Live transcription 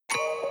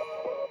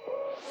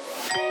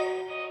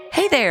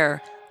Hey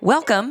there.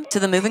 Welcome to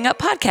the Moving Up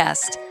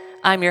Podcast.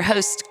 I'm your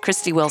host,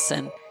 Christy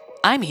Wilson.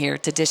 I'm here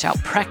to dish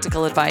out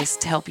practical advice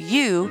to help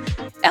you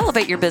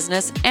elevate your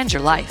business and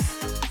your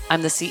life.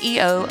 I'm the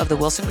CEO of the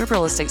Wilson Group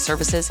Real Estate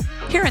Services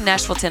here in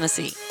Nashville,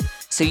 Tennessee.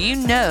 So you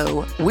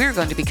know we're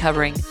going to be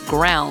covering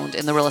ground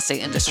in the real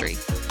estate industry.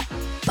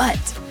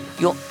 But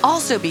you'll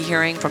also be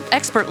hearing from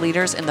expert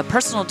leaders in the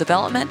personal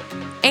development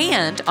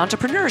and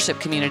entrepreneurship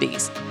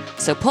communities.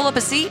 So pull up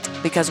a seat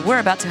because we're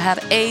about to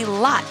have a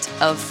lot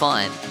of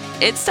fun.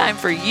 It's time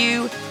for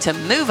you to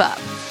move up.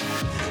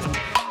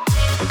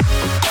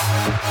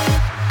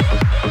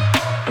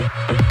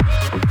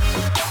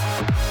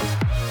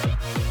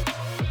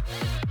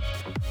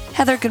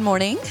 Heather, good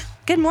morning.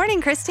 Good morning,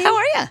 Christy. How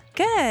are you?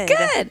 Good.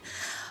 Good.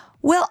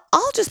 Well,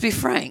 I'll just be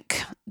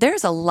frank.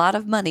 There's a lot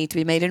of money to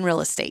be made in real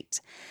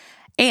estate.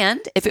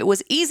 And if it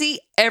was easy,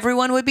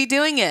 everyone would be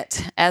doing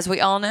it, as we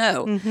all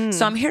know. Mm-hmm.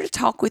 So I'm here to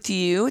talk with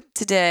you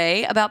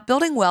today about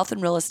building wealth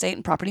in real estate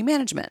and property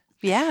management.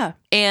 Yeah.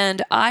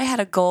 And I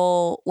had a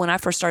goal when I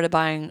first started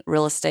buying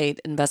real estate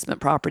investment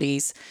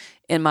properties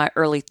in my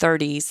early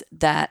 30s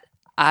that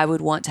I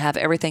would want to have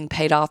everything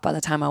paid off by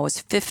the time I was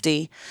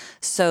 50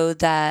 so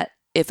that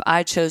if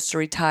I chose to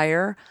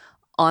retire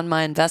on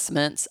my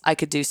investments, I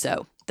could do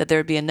so, that there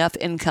would be enough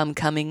income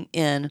coming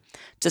in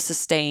to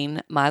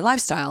sustain my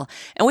lifestyle.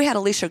 And we had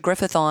Alicia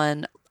Griffith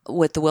on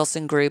with the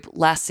Wilson Group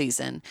last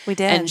season. We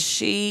did. And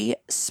she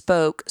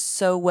spoke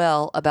so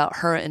well about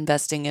her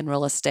investing in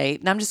real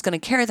estate. And I'm just going to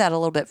carry that a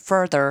little bit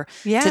further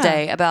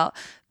today about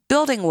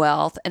building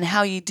wealth and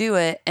how you do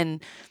it. And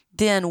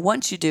then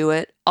once you do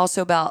it,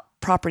 also about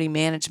property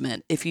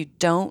management. If you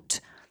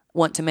don't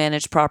want to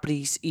manage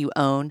properties you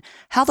own,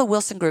 how the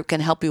Wilson Group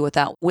can help you with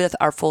that with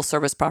our full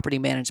service property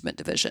management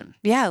division.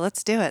 Yeah,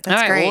 let's do it. That's All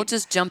right, great. we'll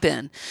just jump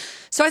in.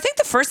 So I think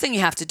the first thing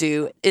you have to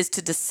do is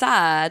to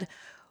decide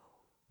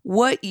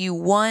what you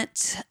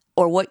want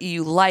or what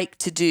you like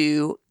to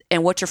do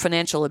and what's your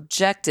financial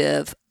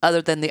objective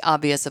other than the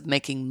obvious of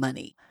making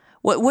money.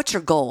 What's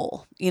your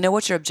goal?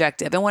 What's your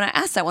objective? And when I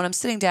ask that, when I'm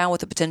sitting down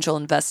with a potential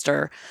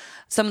investor,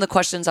 some of the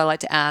questions I like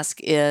to ask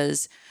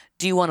is,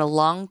 do you want a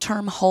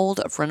long-term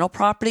hold of rental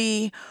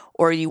property,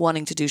 or are you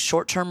wanting to do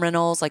short-term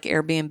rentals like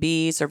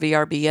Airbnbs or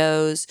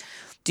VRBOs?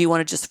 Do you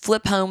want to just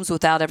flip homes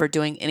without ever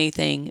doing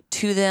anything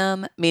to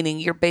them? Meaning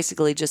you're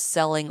basically just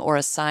selling or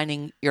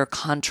assigning your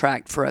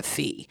contract for a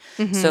fee.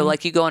 Mm-hmm. So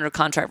like you go under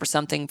contract for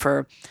something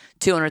for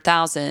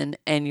 $200,000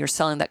 and you're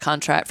selling that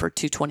contract for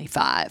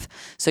 $225,000.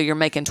 So you're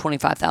making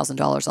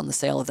 $25,000 on the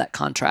sale of that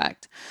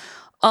contract.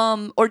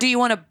 Or do you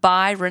want to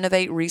buy,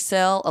 renovate,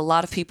 resell? A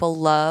lot of people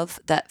love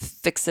that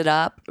fix it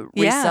up,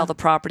 resell the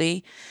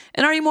property.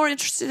 And are you more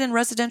interested in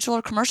residential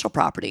or commercial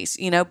properties?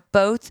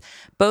 Both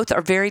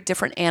are very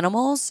different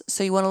animals.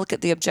 So you want to look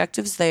at the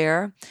objectives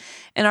there.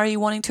 And are you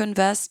wanting to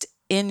invest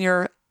in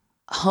your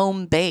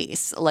home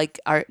base, like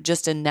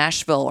just in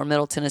Nashville or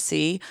Middle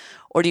Tennessee?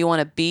 Or do you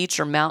want a beach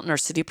or mountain or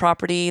city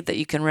property that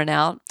you can rent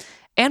out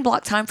and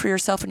block time for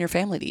yourself and your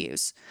family to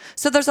use?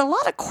 So there's a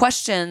lot of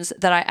questions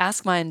that I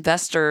ask my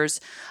investors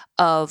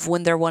of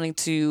when they're wanting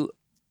to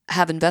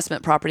have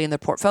investment property in their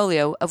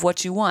portfolio of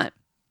what you want.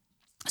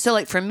 So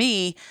like for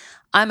me,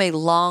 I'm a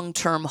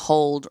long-term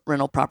hold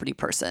rental property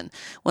person.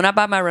 When I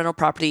buy my rental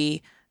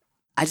property,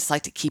 I just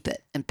like to keep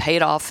it and pay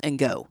it off and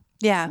go.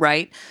 Yeah.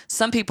 Right?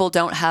 Some people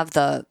don't have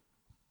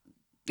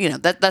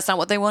that's not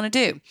what they want to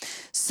do.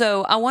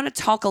 So I want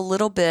to talk a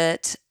little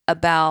bit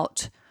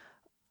about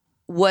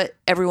what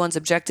everyone's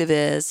objective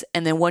is.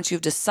 And then once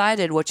you've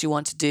decided what you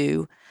want to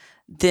do,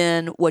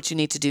 then what you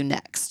need to do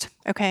next.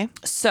 Okay.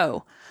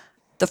 So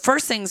the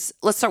first things,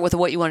 let's start with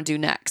what you want to do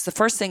next. The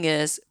first thing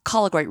is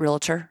call a great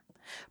realtor,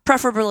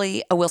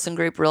 preferably a Wilson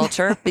Group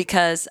realtor,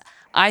 because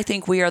I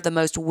think we are the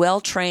most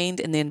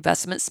well-trained in the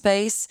investment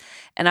space.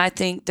 And I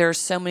think there are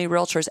so many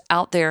realtors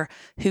out there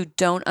who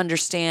don't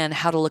understand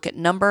how to look at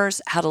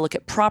numbers, how to look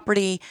at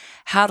property,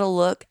 how to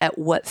look at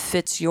what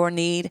fits your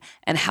need,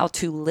 and how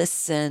to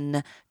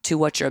listen to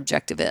what your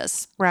objective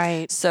is.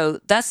 Right. So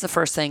that's the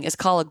first thing, is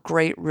call a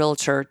great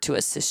realtor to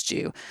assist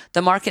you.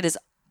 The market is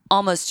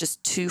almost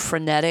just too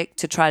frenetic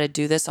to try to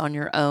do this on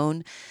your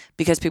own,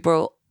 because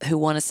people who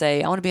want to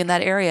say, I want to be in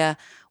that area.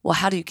 Well,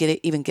 how do you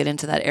even get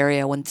into that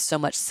area when so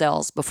much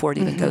sells before it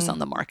even goes on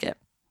the market?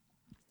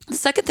 The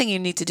second thing you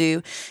need to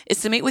do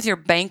is to meet with your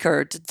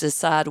banker to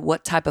decide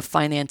what type of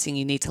financing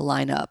you need to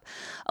line up.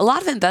 A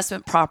lot of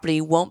investment property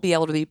won't be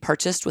able to be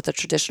purchased with a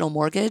traditional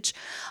mortgage.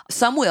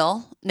 Some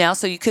will now,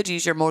 so you could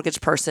use your mortgage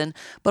person,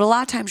 but a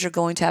lot of times you're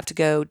going to have to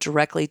go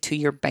directly to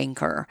your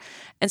banker.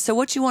 And so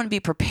what you want to be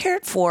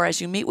prepared for as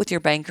you meet with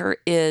your banker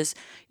is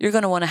you're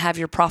going to want to have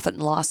your profit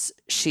and loss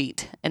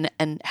sheet and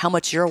how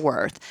much you're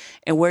worth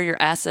and where your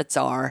assets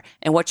are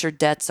and what your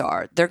debts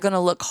are. They're going to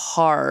look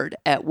hard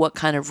at what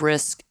kind of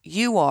risk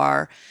you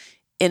are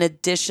in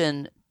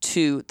addition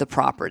to the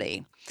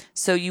property.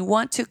 So you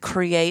want to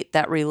create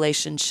that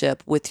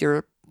relationship with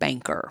your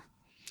banker.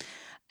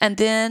 And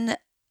then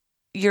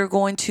you're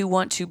going to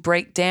want to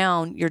break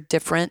down your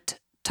different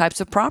types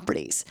of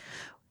properties.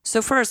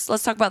 So first,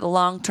 let's talk about the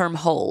long-term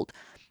hold.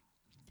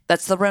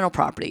 That's the rental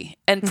property.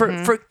 And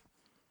for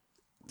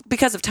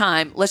because of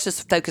time, let's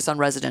just focus on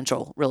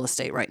residential real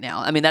estate right now.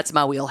 I mean, that's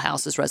my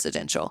wheelhouse is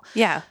residential.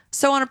 Yeah.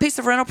 So on a piece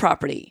of rental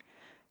property,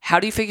 how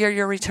do you figure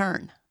your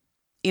return?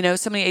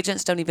 So many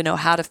agents don't even know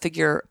how to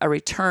figure a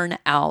return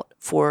out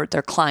for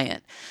their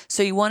client.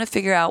 So you want to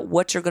figure out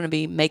what you're going to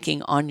be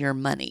making on your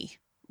money,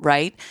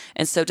 right?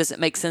 And so does it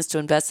make sense to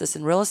invest this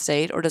in real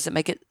estate, or does it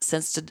make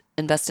sense to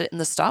invest it in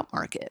the stock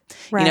market?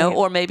 Right.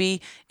 Or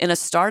maybe in a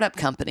startup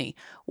company?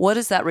 What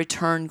is that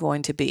return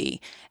going to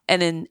be?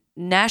 And in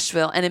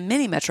Nashville and in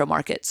many metro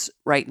markets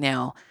right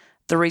now,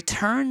 the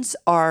returns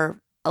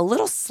are a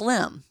little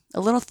slim,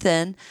 a little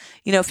thin.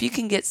 If you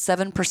can get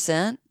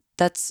 7%,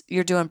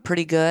 you're doing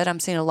pretty good. I'm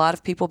seeing a lot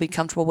of people be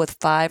comfortable with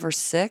 5 or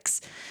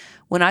 6.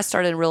 When I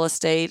started in real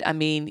estate, I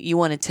mean, you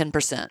wanted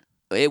 10%.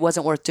 It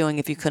wasn't worth doing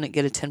if you couldn't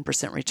get a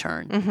 10%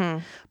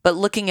 return. But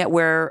looking at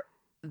where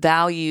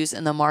values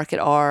in the market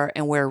are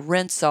and where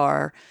rents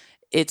are,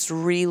 it's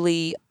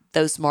really,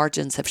 those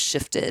margins have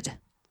shifted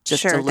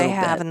just a little bit. Sure, they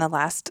have in the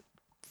last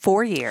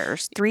 4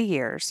 years, 3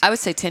 years. I would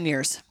say 10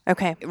 years.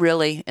 Okay.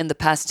 Really, in the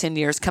past 10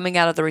 years, coming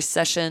out of the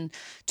recession,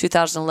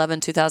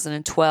 2011,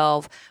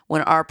 2012,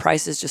 when our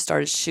prices just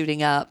started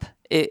shooting up,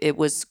 it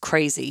was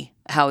crazy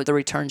how the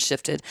return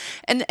shifted.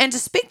 And to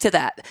speak to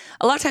that,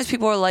 a lot of times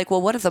people are like,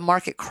 well, what if the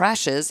market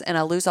crashes and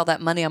I lose all that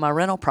money on my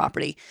rental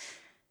property?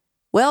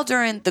 Well,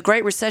 during the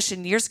Great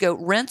Recession years ago,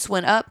 rents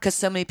went up because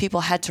so many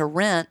people had to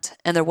rent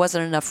and there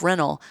wasn't enough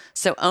rental.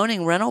 So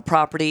owning rental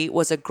property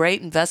was a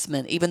great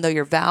investment, even though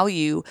your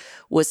value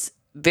was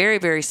very,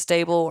 very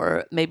stable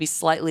or maybe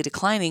slightly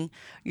declining,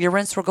 your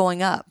rents were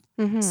going up.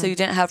 So you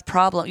didn't have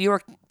problem. You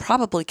were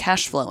probably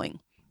cash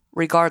flowing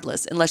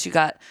regardless, unless you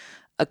got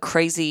a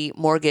crazy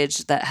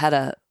mortgage that had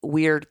a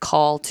weird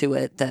call to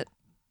it that,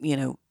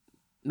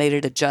 made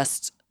it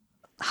adjust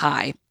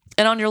high.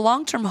 And on your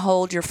long-term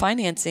hold, your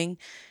financing,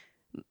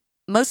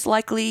 most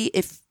likely,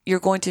 if you're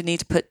going to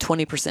need to put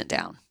 20%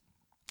 down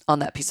on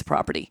that piece of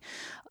property.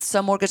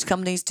 Some mortgage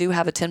companies do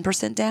have a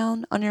 10%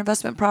 down on your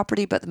investment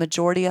property, but the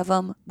majority of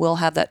them will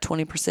have that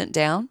 20%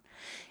 down.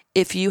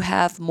 If you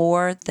have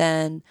more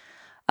than,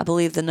 I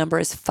believe the number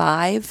is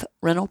 5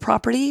 rental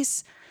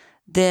properties,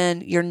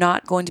 then you're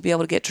not going to be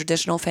able to get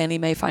traditional Fannie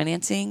Mae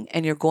financing,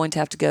 and you're going to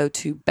have to go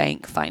to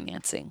bank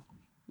financing.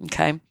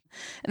 Okay. And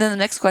then the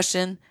next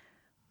question,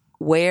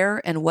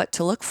 where and what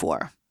to look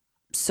for?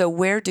 So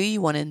where do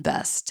you want to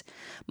invest?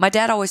 My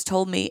dad always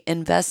told me,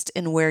 invest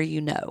in where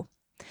you know.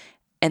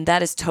 And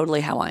that is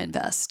totally how I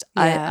invest.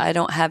 Yeah. I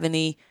don't have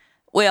any,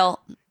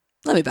 well,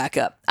 let me back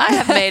up. I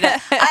have made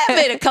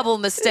a couple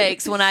of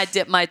mistakes when I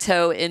dipped my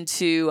toe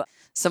into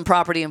some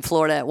property in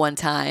Florida at one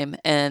time,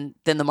 and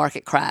then the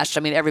market crashed. I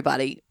mean,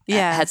 everybody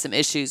had some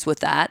issues with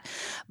that.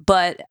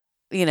 But,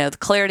 the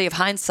clarity of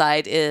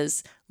hindsight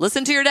is,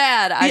 listen to your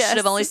dad. I should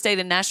have only stayed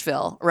in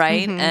Nashville,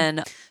 right?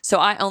 And so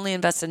I only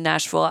invest in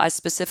Nashville. I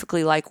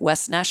specifically like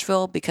West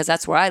Nashville because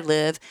that's where I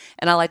live,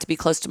 and I like to be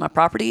close to my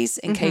properties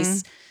in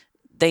case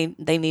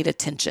they need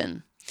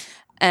attention.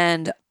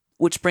 And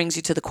which brings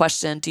you to the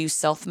question, do you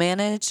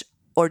self-manage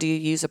or do you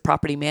use a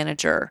property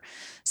manager?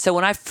 So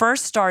when I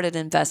first started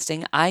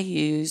investing, I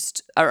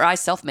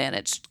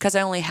self-managed because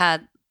I only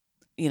had,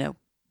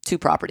 2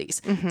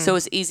 properties. So it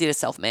was easy to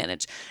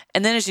self-manage.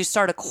 And then as you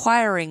start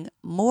acquiring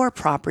more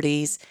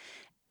properties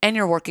and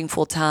you're working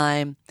full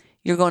time,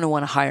 you're going to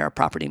want to hire a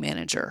property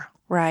manager.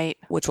 Right.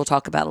 Which we'll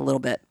talk about a little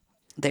bit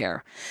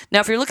there.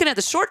 Now, if you're looking at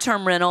the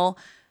short-term rental,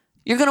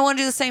 you're going to want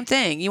to do the same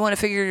thing. You want to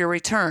figure your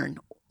return.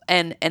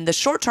 And the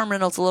short-term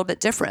rental is a little bit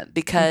different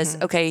because,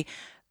 okay,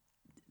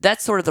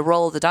 that's sort of the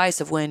roll of the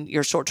dice of when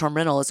your short-term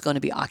rental is going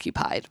to be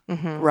occupied,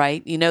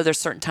 right? There's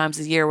certain times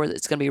of the year where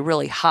it's going to be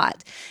really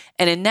hot.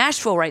 And in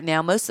Nashville right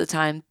now, most of the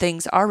time,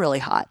 things are really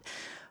hot.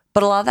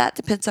 But a lot of that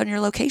depends on your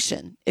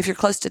location. If you're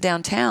close to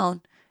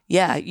downtown,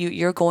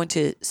 you're going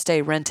to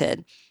stay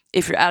rented.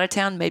 If you're out of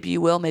town, maybe you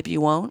will, maybe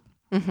you won't.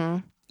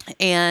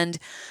 And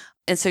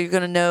so you're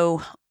going to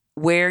know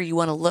where you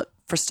want to look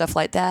for stuff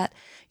like that.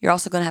 You're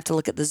also going to have to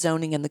look at the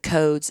zoning and the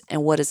codes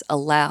and what is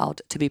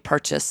allowed to be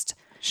purchased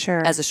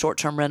as a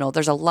short-term rental.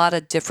 There's a lot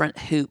of different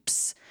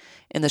hoops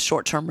in the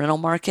short-term rental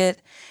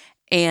market.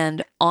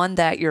 And on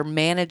that, your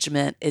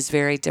management is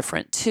very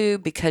different too,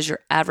 because you're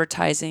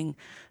advertising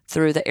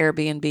through the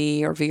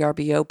Airbnb or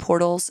VRBO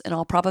portals in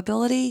all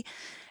probability.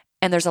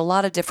 And there's a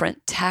lot of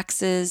different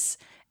taxes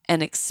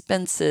and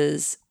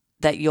expenses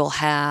that you'll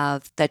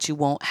have that you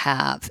won't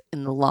have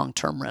in the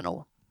long-term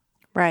rental.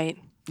 Right.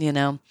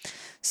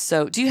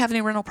 So do you have any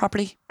rental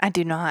property? I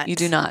do not. You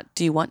do not.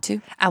 Do you want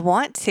to? I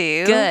want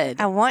to. Good.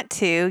 I want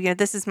to.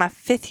 This is my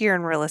 5th year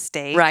in real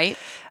estate. Right.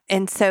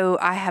 And so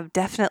I have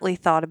definitely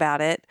thought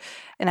about it.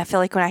 And I feel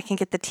like when I can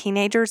get the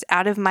teenagers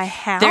out of my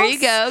house. There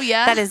you go.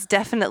 Yeah. That is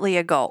definitely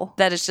a goal.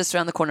 That is just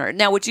around the corner.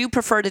 Now, would you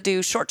prefer to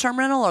do short-term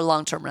rental or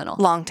long-term rental?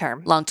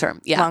 Long-term.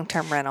 Long-term. Yeah.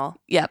 Long-term rental.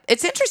 Yeah.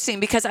 It's interesting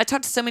because I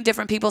talk to so many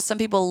different people. Some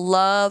people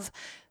love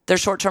their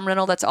short-term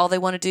rental. That's all they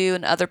want to do.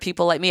 And other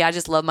people like me, I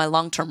just love my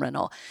long-term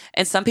rental.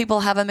 And some people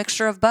have a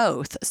mixture of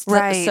both.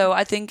 Right. So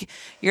I think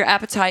your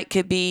appetite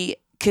could be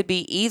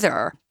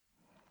either.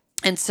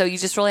 And so you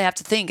just really have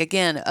to think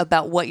again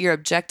about what your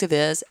objective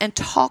is and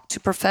talk to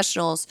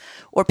professionals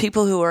or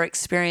people who are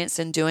experienced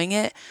in doing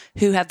it,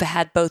 who have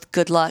had both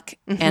good luck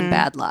and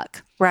bad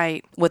luck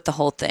Right. with the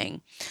whole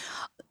thing.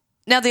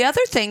 Now, the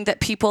other thing that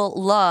people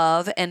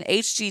love, and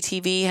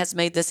HGTV has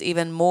made this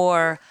even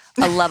more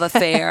a love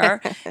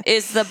affair,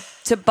 is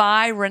to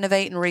buy,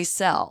 renovate, and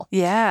resell.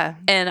 Yeah.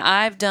 And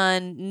I've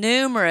done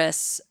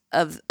numerous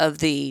of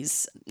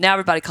these. Now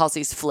everybody calls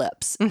these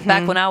flips.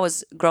 Back when I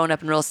was growing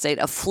up in real estate,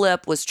 a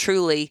flip was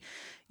truly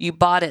you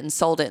bought it and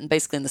sold it in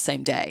basically in the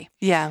same day.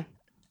 Yeah.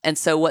 And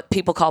so what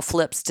people call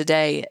flips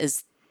today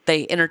is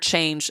they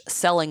interchange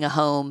selling a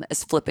home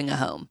as flipping a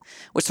home,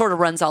 which sort of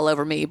runs all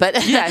over me, but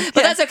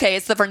that's okay.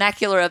 It's the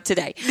vernacular of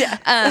today.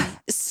 Yeah.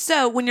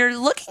 So when you're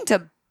looking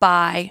to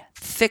buy,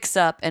 fix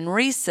up, and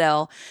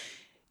resell,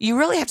 you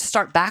really have to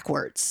start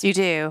backwards. You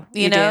do.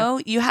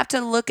 You have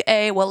to look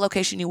at what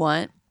location you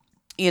want,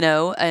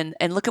 and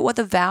look at what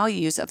the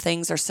values of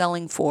things are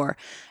selling for,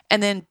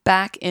 and then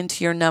back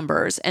into your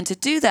numbers. And to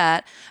do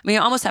that, you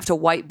almost have to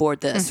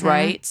whiteboard this,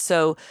 right?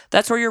 So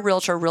that's where your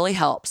realtor really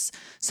helps.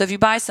 So if you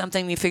buy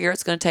something, you figure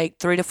it's going to take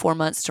 3 to 4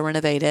 months to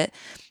renovate it,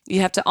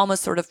 you have to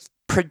almost sort of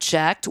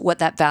project what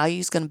that value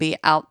is going to be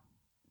out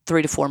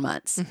 3 to 4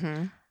 months.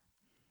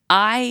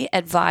 I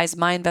advise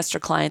my investor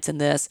clients in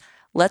this.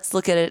 Let's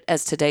look at it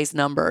as today's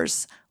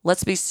numbers.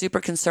 Let's be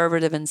super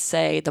conservative and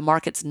say the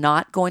market's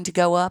not going to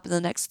go up in the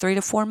next 3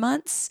 to 4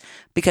 months,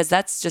 because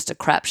that's just a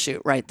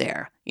crapshoot right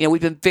there. We've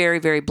been very,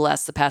 very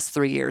blessed the past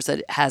 3 years that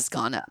it has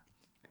gone up.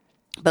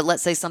 But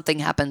let's say something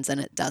happens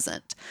and it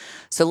doesn't.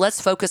 So let's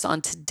focus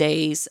on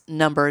today's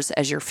numbers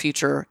as your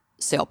future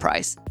sale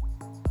price.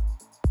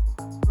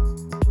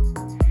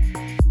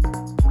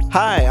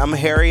 Hi, I'm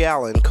Harry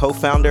Allen,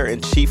 co-founder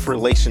and chief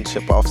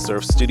relationship officer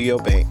of Studio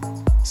Bank.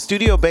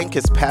 Studio Bank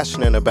is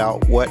passionate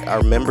about what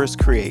our members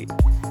create,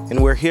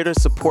 and we're here to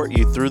support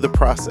you through the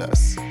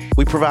process.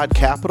 We provide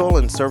capital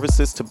and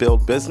services to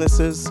build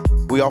businesses.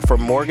 We offer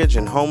mortgage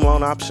and home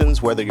loan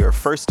options, whether you're a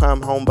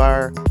first-time home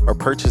buyer or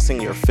purchasing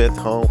your 5th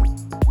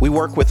home. We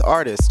work with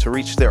artists to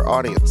reach their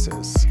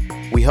audiences.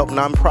 We help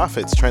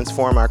nonprofits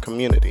transform our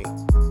community.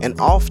 And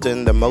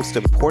often, the most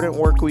important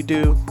work we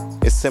do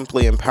is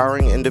simply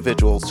empowering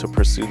individuals to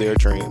pursue their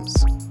dreams.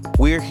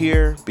 We're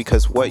here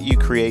because what you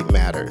create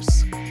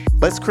matters.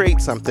 Let's create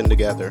something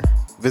together.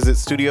 Visit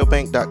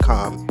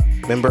studiobank.com.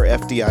 Member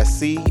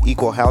FDIC,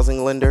 equal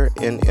housing lender,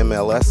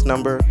 NMLS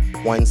number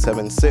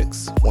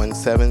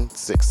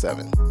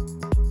 1761767.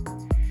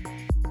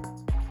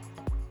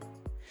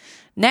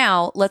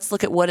 Now, let's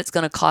look at what it's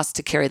going to cost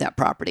to carry that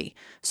property.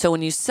 So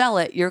when you sell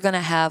it, you're going to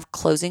have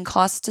closing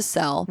costs to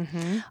sell.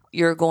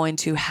 You're going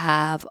to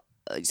have,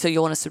 so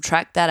you'll want to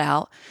subtract that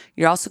out.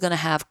 You're also going to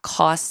have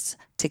costs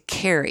to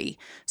carry.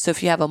 So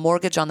if you have a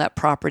mortgage on that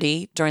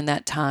property during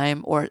that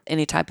time or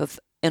any type of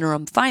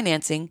interim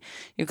financing,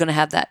 you're going to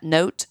have that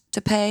note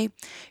to pay.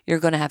 You're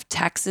going to have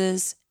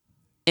taxes,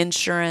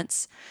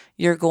 insurance.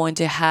 You're going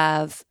to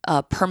have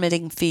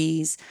permitting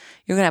fees.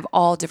 You're going to have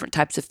all different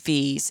types of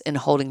fees in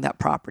holding that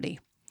property.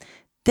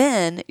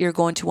 Then you're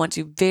going to want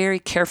to very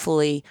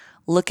carefully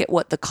look at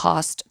what the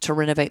cost to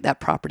renovate that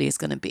property is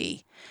going to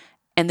be.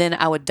 And then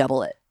I would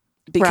double it,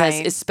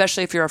 because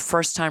especially if you're a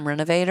first-time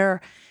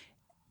renovator,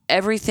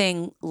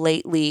 everything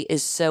lately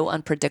is so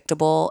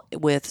unpredictable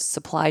with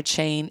supply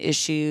chain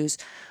issues,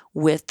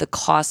 with the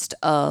cost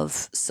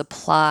of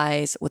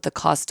supplies, with the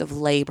cost of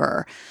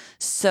labor.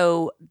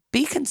 So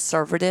be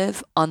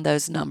conservative on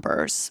those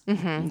numbers,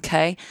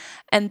 okay?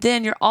 And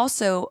then you're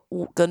also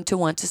going to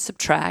want to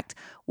subtract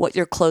what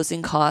your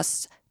closing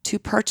costs to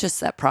purchase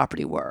that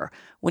property were.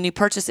 When you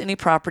purchase any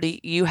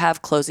property, you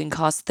have closing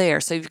costs there.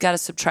 So you've got to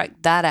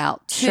subtract that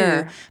out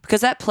too,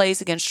 because that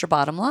plays against your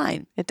bottom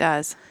line. It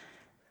does.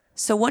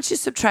 So once you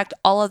subtract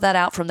all of that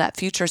out from that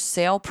future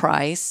sale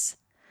price,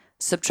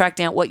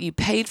 subtracting out what you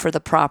paid for the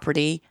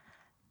property,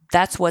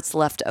 that's what's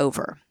left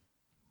over.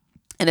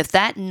 And if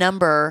that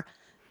number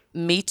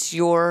meets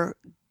your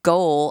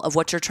goal of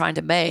what you're trying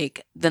to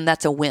make, then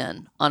that's a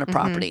win on a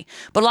property.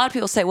 But a lot of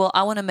people say, well,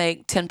 I want to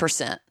make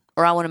 10%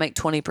 or I want to make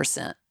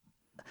 20%.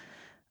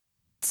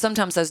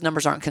 Sometimes those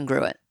numbers aren't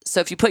congruent.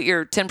 So if you put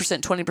your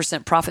 10%,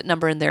 20% profit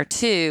number in there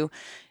too,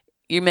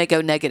 you may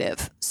go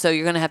negative. So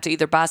you're going to have to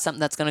either buy something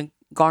that's going to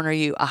garner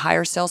you a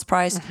higher sales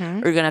price, or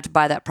you're going to have to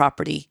buy that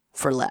property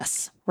for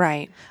less.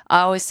 Right. I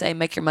always say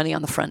make your money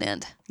on the front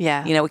end.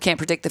 Yeah. We can't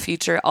predict the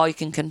future. All you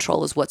can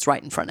control is what's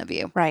right in front of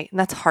you. Right. And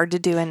that's hard to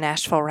do in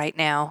Nashville right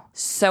now.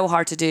 So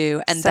hard to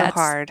do. And So that's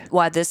hard.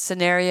 why this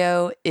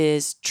scenario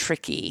is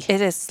tricky. It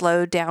has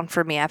slowed down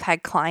for me. I've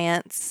had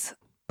clients,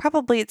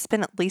 probably it's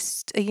been at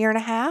least a year and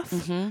a half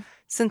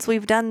since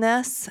we've done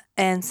this.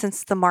 And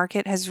since the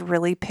market has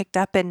really picked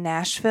up in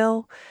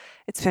Nashville,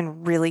 it's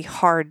been really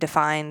hard to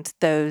find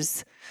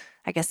those,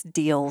 I guess,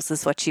 deals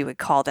is what you would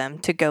call them,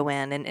 to go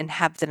in and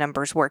have the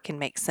numbers work and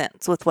make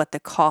sense with what the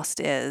cost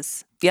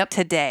is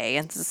today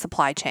and the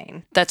supply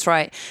chain. That's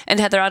right. And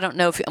Heather, I don't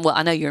know if, well,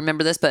 I know you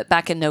remember this, but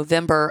back in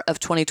November of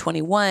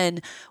 2021,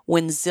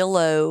 when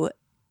Zillow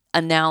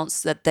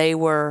announced that they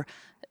were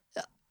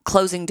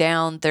closing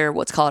down their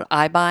what's called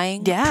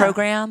iBuying Yeah.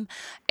 program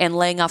and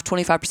laying off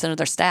 25% of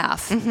their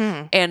staff.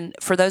 And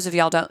for those of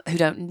y'all who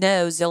don't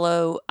know,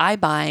 Zillow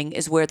iBuying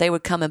is where they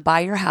would come and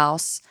buy your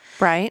house,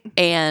 Right.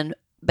 and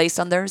based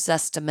on their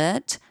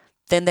Zestimate,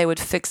 then they would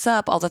fix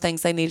up all the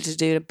things they needed to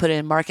do to put it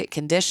in market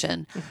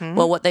condition.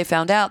 Well, what they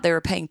found out, they were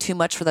paying too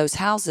much for those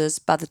houses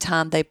by the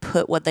time they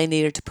put what they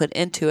needed to put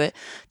into it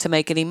to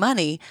make any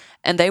money,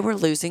 and they were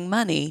losing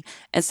money.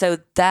 And so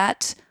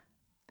that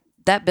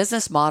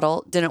business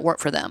model didn't work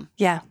for them.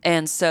 Yeah.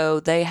 And so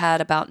they had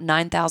about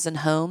 9,000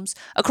 homes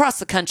across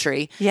the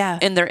country Yeah.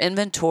 in their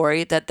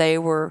inventory that they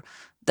were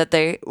going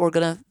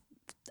to,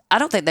 I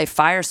don't think they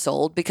fire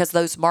sold because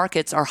those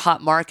markets are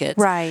hot markets.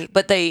 Right.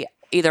 But they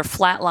either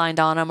flatlined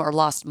on them or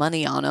lost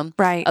money on them.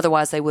 Right.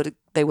 Otherwise they would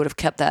have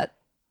kept that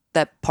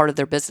part of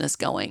their business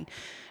going.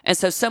 And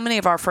so many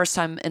of our first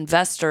time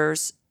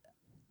investors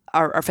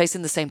are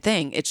facing the same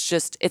thing.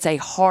 It's a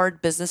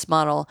hard business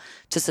model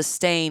to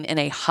sustain in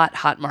a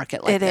hot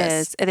market like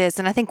this. It is.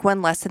 And I think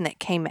one lesson that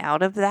came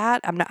out of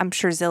that, I'm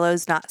sure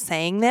Zillow's not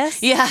saying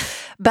this. Yeah.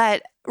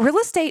 But real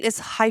estate is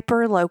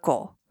hyper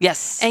local.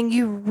 Yes. And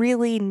you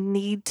really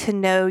need to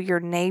know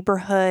your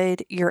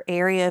neighborhood, your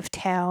area of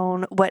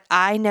town. What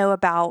I know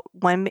about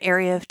one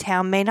area of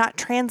town may not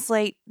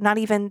translate not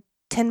even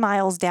 10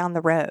 miles down the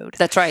road.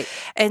 That's right.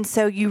 And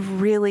so you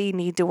really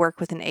need to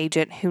work with an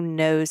agent who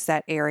knows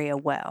that area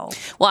well.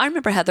 Well, I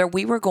remember, Heather,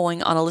 we were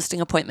going on a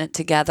listing appointment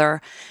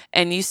together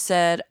and you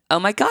said, "Oh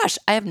my gosh,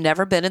 I have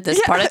never been in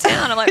this part of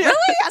town." I'm like, "Really?"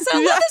 I said,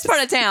 "I love this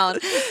part of town."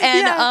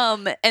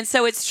 And and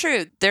so it's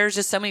true. There's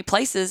just so many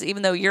places,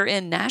 even though you're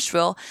in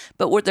Nashville,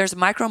 but there's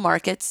micro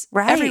markets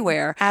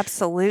everywhere.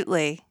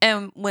 Absolutely.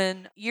 And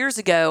when years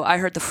ago I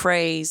heard the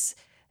phrase,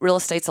 real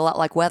estate's a lot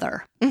like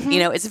weather.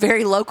 It's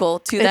very local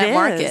to that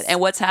market. And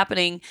what's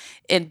happening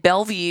in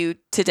Bellevue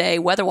today,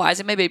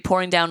 weather-wise, it may be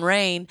pouring down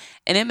rain,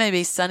 and it may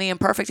be sunny and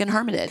perfect in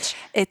Hermitage.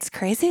 It's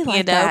crazy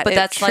like that. But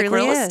that's like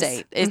truly real is.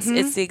 estate.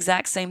 It's the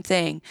exact same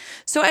thing.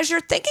 So as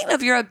you're thinking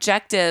of your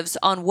objectives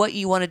on what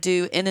you want to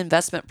do in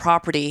investment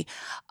property,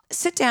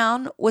 sit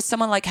down with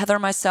someone like Heather or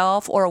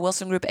myself or a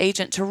Wilson Group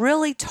agent to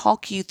really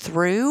talk you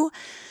through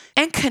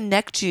and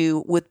connect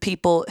you with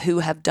people who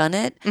have done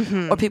it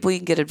or people you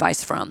can get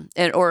advice from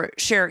or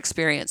share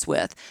experience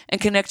with, and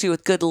connect you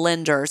with good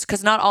lenders,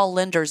 because not all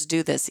lenders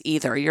do this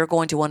either. You're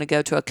going to want to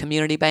go to a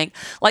community bank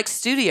like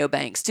Studio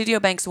Bank.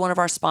 Studio Bank's one of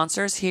our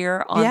sponsors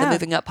here on the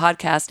Moving Up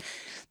podcast.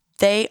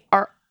 They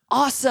are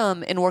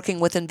awesome in working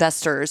with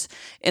investors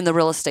in the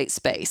real estate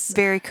space.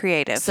 Very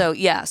creative.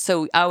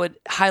 So I would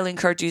highly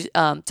encourage you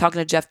talking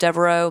to Jeff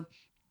Devereaux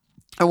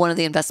or one of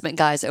the investment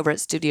guys over at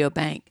Studio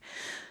Bank.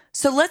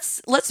 So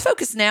let's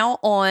focus now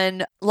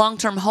on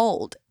long-term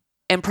hold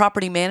and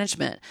property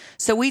management.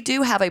 So we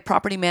do have a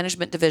property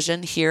management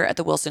division here at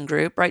the Wilson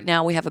Group. Right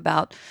now we have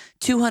about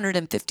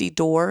 250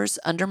 doors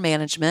under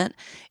management.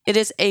 It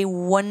is a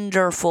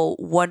wonderful,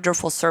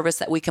 wonderful service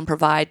that we can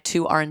provide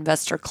to our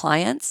investor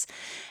clients.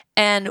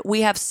 And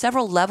we have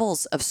several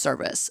levels of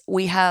service.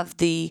 We have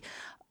the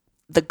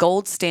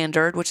gold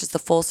standard, which is the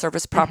full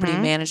service property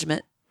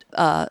management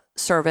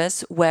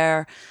service,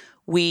 where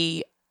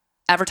we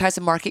advertise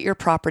and market your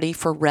property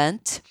for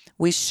rent.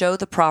 We show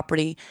the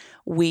property.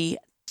 We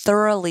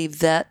thoroughly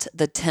vet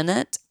the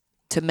tenant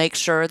to make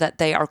sure that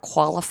they are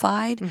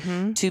qualified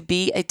to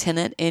be a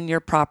tenant in your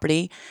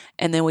property.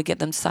 And then we get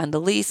them to sign the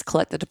lease,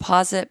 collect the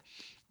deposit,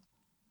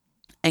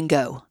 and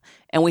go.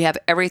 And we have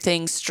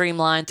everything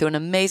streamlined through an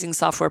amazing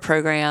software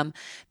program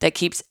that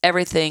keeps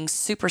everything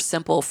super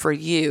simple for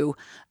you,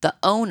 the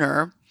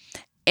owner.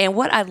 And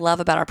what I love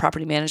about our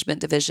property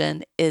management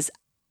division is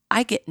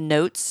I get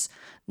notes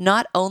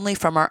not only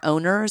from our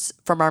owners,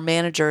 from our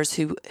managers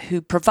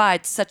who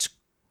provide such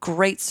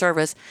great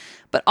service,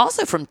 but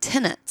also from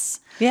tenants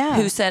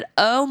who said,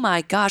 "Oh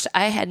my gosh,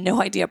 I had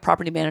no idea a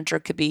property manager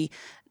could be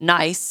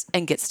nice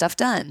and get stuff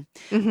done."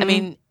 I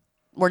mean,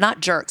 we're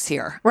not jerks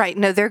here. Right.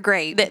 No, they're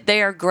great.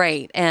 They are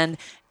great. And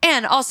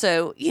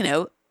also,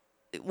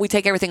 we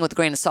take everything with a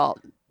grain of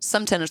salt.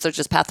 Some tenants are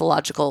just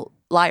pathological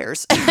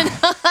liars.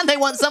 They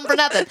want some for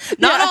nothing.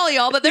 Not all of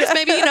y'all, but there's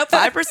maybe,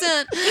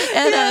 5%.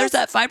 And there's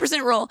that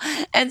 5% rule.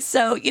 And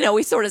so,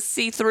 we sort of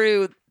see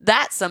through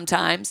that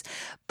sometimes.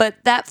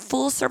 But that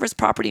full service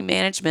property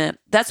management,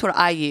 that's what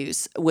I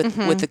use with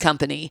the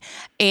company.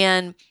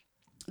 And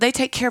they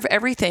take care of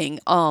everything.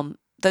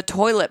 The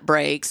toilet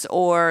breaks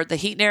or the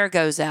heat and air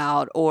goes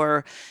out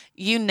or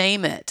you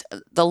name it.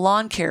 The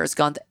lawn care is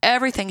gone.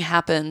 Everything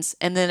happens.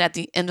 And then at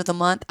the end of the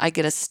month, I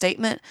get a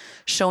statement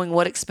showing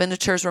what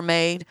expenditures were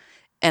made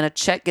and a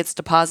check gets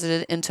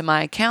deposited into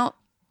my account.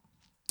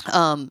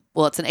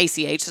 Well, it's an ACH.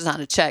 It's not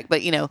a check,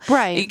 but you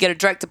get a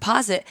direct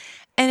deposit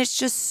and it's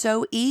just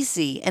so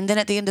easy. And then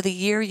at the end of the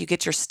year, you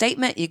get your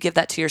statement, you give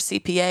that to your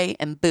CPA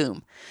and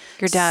boom,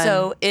 you're done.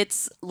 So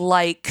it's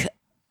like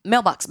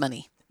mailbox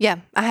money.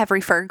 Yeah, I have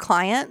referred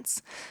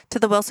clients to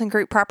the Wilson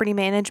Group Property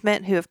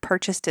Management who have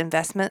purchased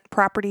investment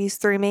properties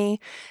through me,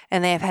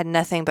 and they have had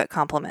nothing but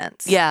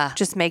compliments. Yeah.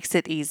 Just makes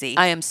it easy.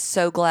 I am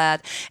so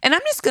glad. And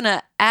I'm just going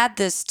to add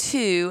this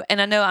too,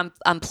 and I know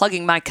I'm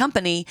plugging my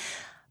company,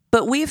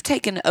 But we have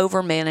taken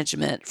over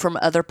management from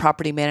other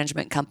property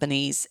management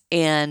companies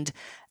and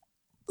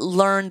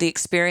learned the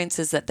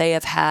experiences that they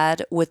have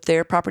had with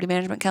their property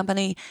management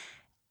company.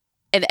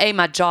 And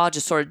my jaw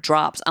just sort of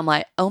drops. I'm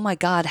like, oh my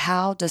God,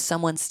 how does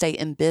someone stay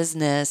in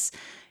business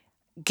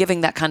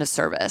giving that kind of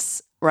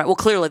service? Right. Well,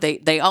 clearly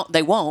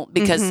they won't,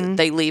 because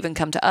they leave and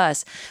come to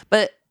us.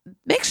 But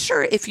make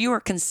sure, if you are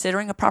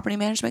considering a property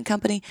management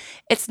company,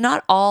 it's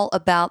not all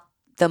about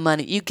the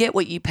money. You get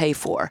what you pay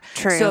for.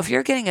 True. So if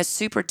you're getting a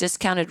super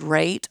discounted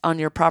rate on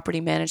your property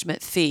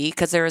management fee,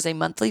 because there is a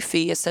monthly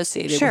fee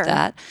associated with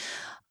that,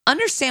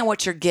 understand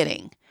what you're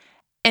getting.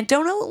 And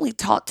don't only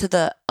talk to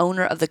the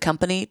owner of the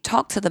company,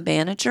 talk to the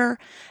manager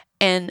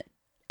and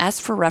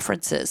ask for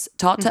references.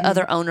 Talk to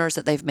other owners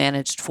that they've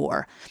managed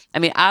for. I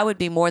mean, I would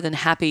be more than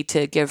happy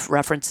to give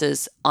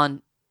references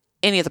on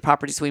any of the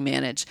properties we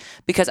manage,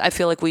 because I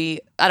feel like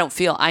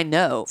I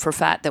know for a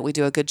fact that we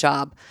do a good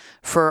job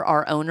for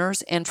our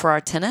owners and for our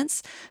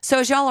tenants. So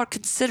as y'all are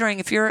considering,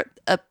 if you're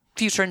a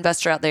future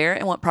investor out there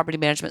and want property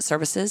management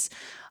services,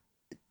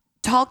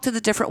 talk to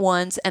the different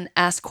ones and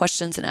ask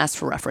questions and ask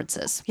for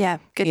references. Yeah,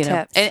 good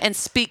tips. And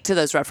speak to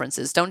those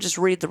references. Don't just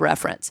read the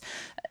reference.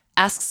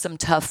 Ask some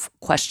tough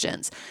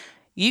questions.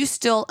 You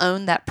still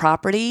own that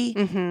property,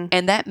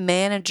 and that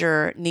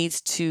manager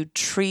needs to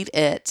treat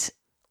it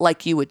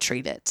like you would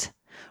treat it,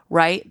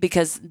 right?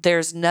 Because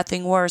there's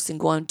nothing worse than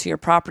going to your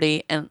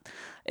property and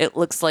it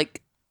looks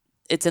like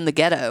it's in the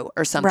ghetto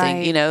or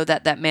something, Right.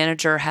 that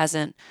manager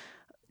hasn't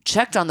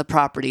checked on the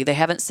property. They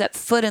haven't set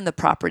foot in the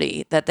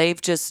property, that they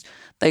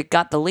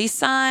got the lease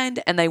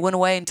signed and they went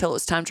away until it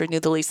was time to renew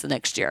the lease the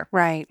next year.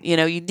 Right. You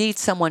need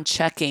someone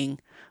checking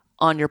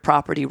on your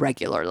property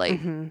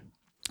regularly.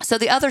 So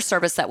the other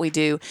service that we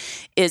do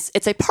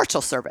it's a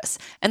partial service,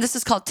 and this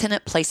is called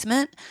tenant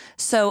placement.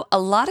 So a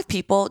lot of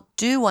people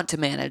do want to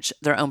manage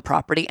their own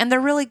property and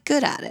they're really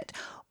good at it.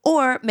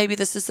 Or maybe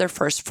this is their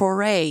first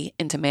foray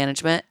into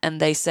management and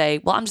they say,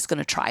 well, I'm just going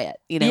to try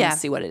it, and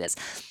see what it is.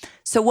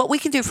 So what we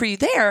can do for you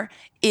there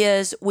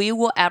is we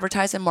will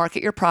advertise and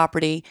market your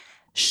property,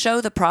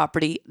 show the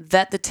property,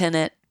 vet the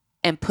tenant,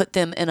 and put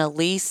them in a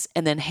lease,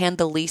 and then hand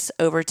the lease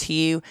over to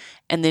you,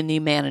 and then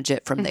you manage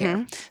it from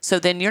there. So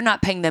then you're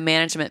not paying the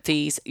management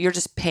fees. You're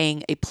just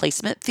paying a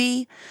placement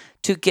fee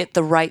to get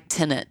the right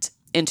tenant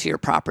into your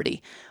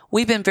property.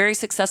 We've been very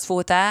successful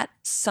with that.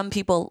 Some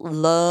people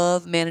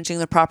love managing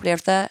their property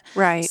after that.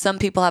 Right. Some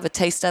people have a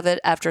taste of it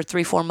after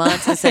 3-4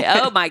 months and say,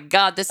 oh my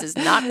God, this is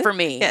not for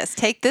me. Yes,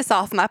 take this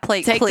off my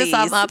plate, Take please. this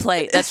off my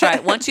plate. That's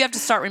right. Once you have to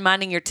start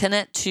reminding your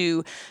tenant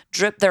to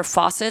drip their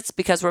faucets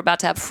because we're about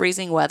to have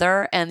freezing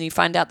weather, and you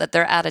find out that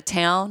they're out of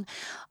town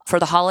for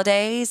the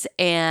holidays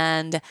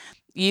and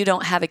you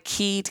don't have a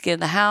key to get in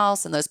the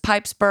house and those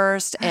pipes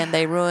burst and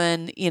they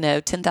ruin,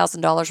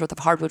 $10,000 worth of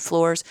hardwood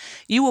floors,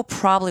 you will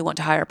probably want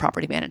to hire a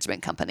property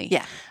management company.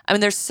 Yeah. I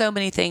mean, there's so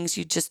many things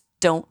you just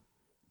don't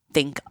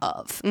think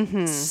of.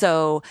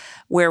 So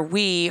where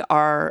we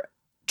are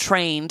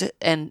trained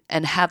and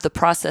have the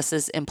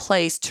processes in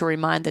place to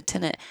remind the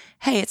tenant,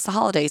 hey, it's the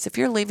holidays. If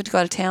you're leaving to go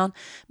out of town,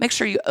 make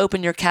sure you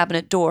open your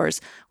cabinet doors,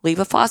 leave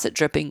a faucet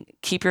dripping,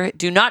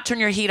 do not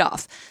turn your heat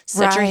off.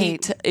 Set your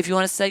heat, if you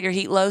want to set your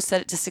heat low, set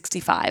it to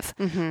 65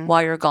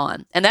 while you're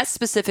gone. And that's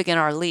specific in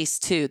our lease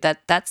too.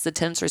 That's the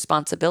tenant's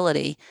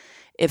responsibility.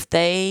 If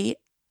they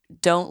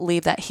don't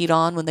leave that heat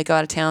on when they go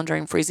out of town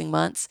during freezing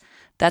months,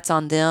 that's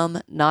on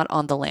them, not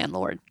on the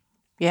landlord.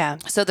 Yeah.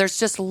 So there's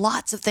just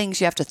lots of things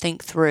you have to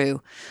think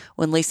through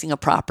when leasing a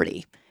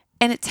property.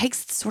 And it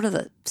takes sort of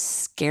the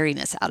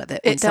scariness out of it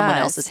when someone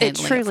else is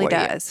handling it for you. It truly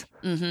does.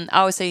 I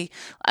always say,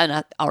 and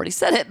I already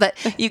said it, but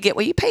you get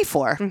what you pay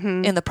for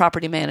in the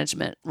property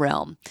management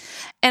realm.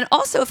 And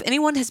also, if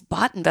anyone has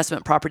bought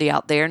investment property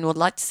out there and would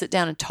like to sit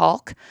down and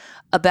talk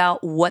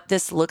about what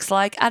this looks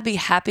like, I'd be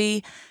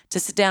happy to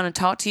sit down and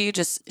talk to you.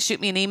 Just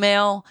shoot me an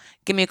email,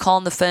 give me a call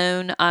on the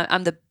phone.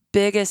 I'm the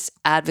biggest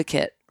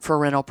advocate for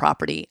rental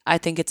property. I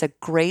think it's a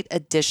great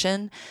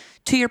addition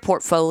to your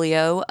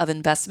portfolio of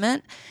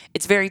investment.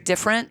 It's very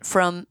different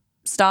from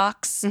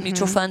stocks,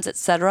 mutual funds,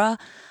 etc.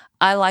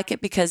 I like it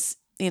because,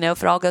 if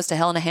it all goes to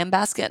hell in a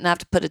handbasket and I have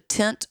to put a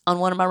tent on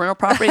one of my rental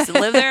properties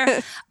and live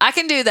there, I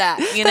can do that.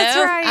 That's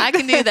right. I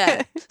can do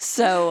that.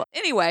 So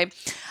anyway,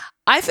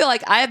 I feel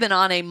like I have been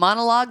on a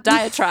monologue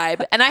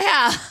diatribe, and I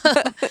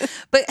have.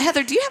 But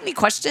Heather, do you have any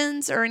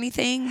questions or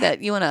anything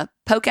that you want to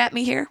poke at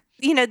me here?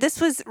 This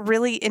was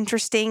really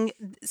interesting.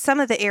 Some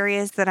of the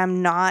areas that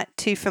I'm not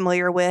too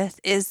familiar with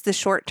is the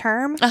short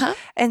term.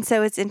 And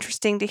so it's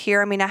interesting to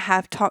hear. I mean, I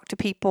have talked to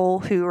people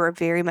who are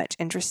very much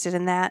interested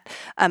in that.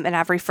 And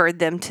I've referred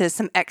them to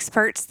some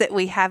experts that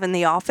we have in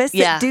the office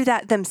that do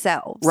that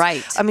themselves.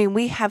 Right. I mean,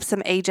 we have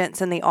some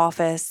agents in the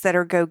office that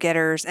are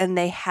go-getters and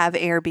they have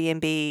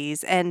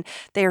Airbnbs and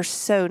they are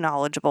so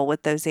knowledgeable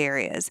with those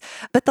areas.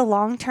 But the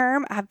long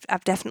term,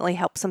 I've definitely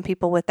helped some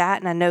people with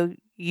that. And I know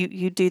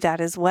you do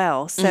that as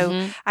well.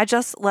 So I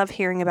just love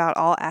hearing about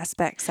all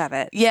aspects of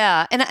it.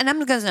 Yeah. And I'm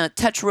going to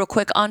touch real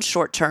quick on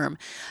short term,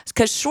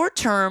 because short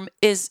term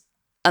is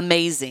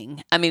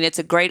amazing. I mean, it's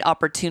a great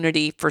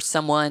opportunity for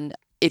someone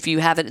if you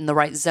have it in the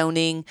right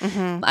zoning.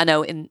 I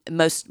know in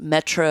most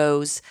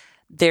metros,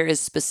 there is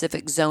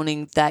specific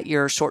zoning that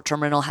your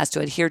short-term rental has to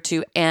adhere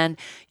to, and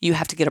you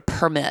have to get a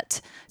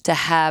permit to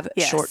have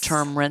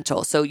short-term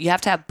rental. So you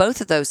have to have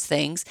both of those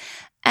things.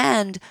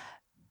 And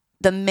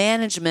the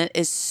management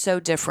is so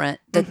different.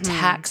 The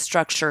tax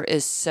structure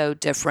is so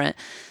different.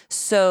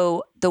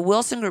 So the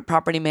Wilson Group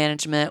Property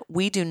Management,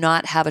 we do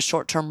not have a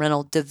short-term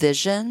rental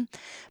division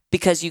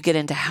because you get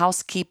into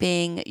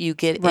housekeeping, you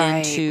get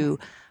into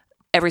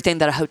everything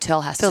that a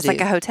hotel has to do. Feels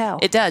like a hotel.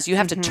 It does. You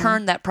have to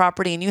turn that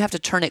property, and you have to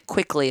turn it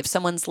quickly. If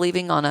someone's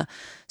leaving on a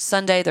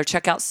Sunday, their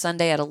checkout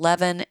Sunday at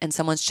 11, and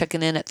someone's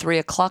checking in at 3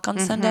 o'clock on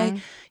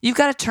Sunday, you've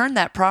got to turn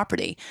that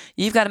property.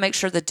 You've got to make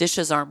sure the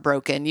dishes aren't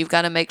broken. You've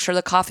got to make sure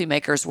the coffee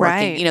maker's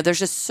working. Right. There's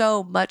just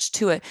so much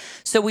to it.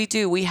 So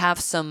we have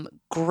some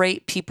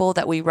great people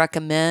that we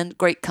recommend,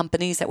 great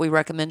companies that we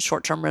recommend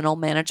short-term rental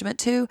management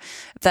to,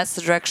 if that's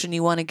the direction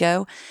you want to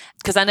go.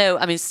 Because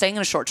staying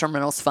in a short-term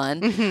rental is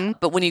fun,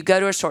 but when you go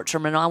to a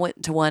short-term rental, I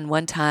went to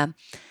one time,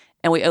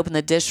 and we opened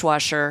the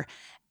dishwasher,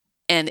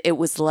 and it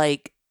was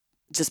like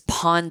just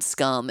pond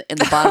scum in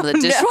the bottom of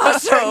the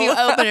dishwasher. And you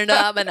open it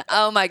up, and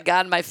oh my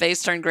God, my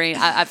face turned green.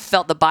 I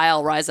felt the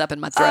bile rise up in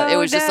my throat. It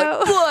was just like,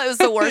 it was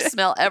the worst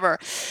smell ever.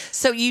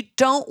 So you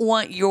don't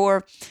want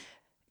your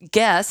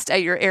guest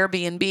at your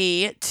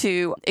Airbnb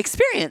to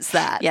experience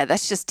that. Yeah,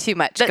 that's just too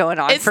much going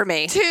on for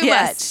me. Too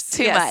much.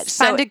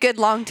 Find a good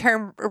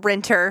long-term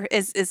renter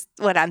is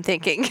what I'm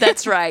thinking.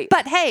 That's right.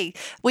 But hey,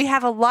 we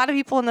have a lot of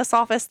people in this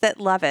office that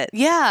love it.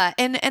 Yeah,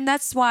 and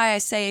that's why I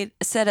said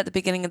at the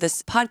beginning of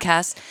this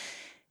podcast,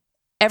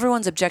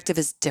 everyone's objective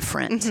is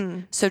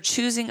different. So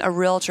choosing a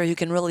realtor who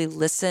can really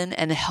listen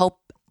and help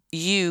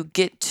you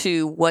get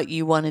to what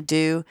you want to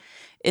do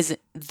is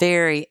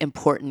very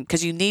important,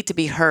 because you need to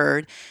be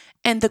heard.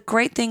 And the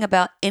great thing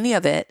about any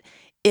of it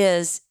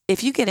is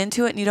if you get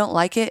into it and you don't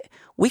like it,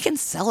 we can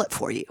sell it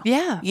for you.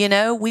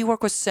 Yeah. We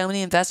work with so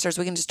many investors.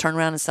 We can just turn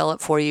around and sell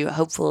it for you,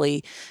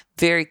 hopefully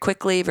very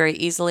quickly, very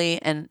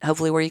easily, and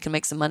hopefully where you can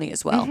make some money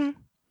as well.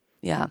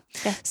 Yeah.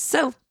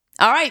 So,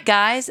 all right,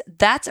 guys,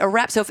 that's a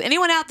wrap. So if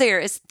anyone out there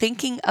is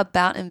thinking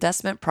about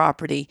investment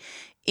property,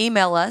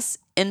 email us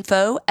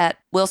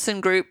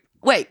info@Wilson Group.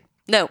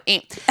 Email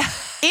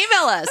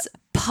us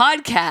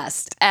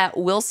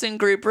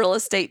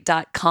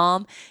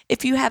podcast@wilsongrouprealestate.com.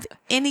 If you have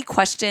any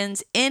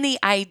questions, any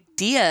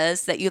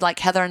ideas that you'd like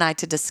Heather and I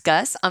to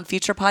discuss on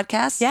future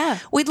podcasts,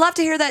 we'd love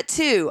to hear that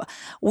too.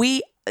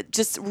 We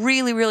just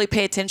really, really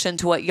pay attention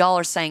to what y'all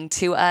are saying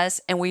to us,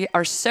 and we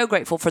are so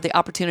grateful for the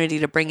opportunity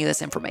to bring you this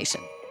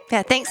information.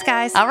 Yeah, thanks,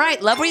 guys. All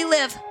right, love where you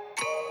live.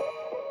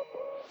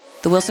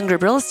 The Wilson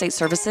Group Real Estate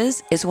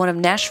Services is one of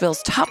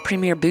Nashville's top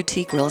premier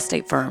boutique real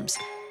estate firms.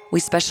 We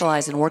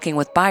specialize in working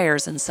with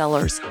buyers and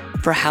sellers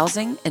for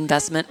housing,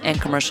 investment, and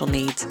commercial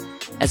needs,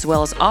 as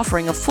well as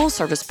offering a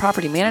full-service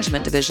property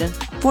management division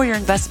for your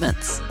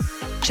investments.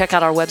 Check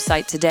out our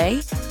website today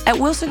at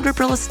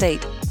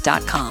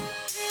wilsongrouprealestate.com.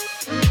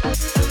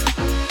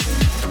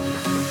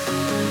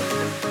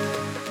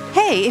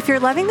 Hey, if you're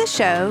loving the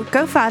show,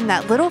 go find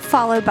that little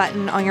follow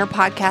button on your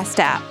podcast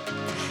app.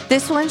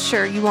 This will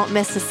ensure you won't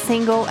miss a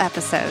single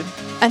episode.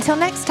 Until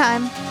next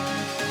time.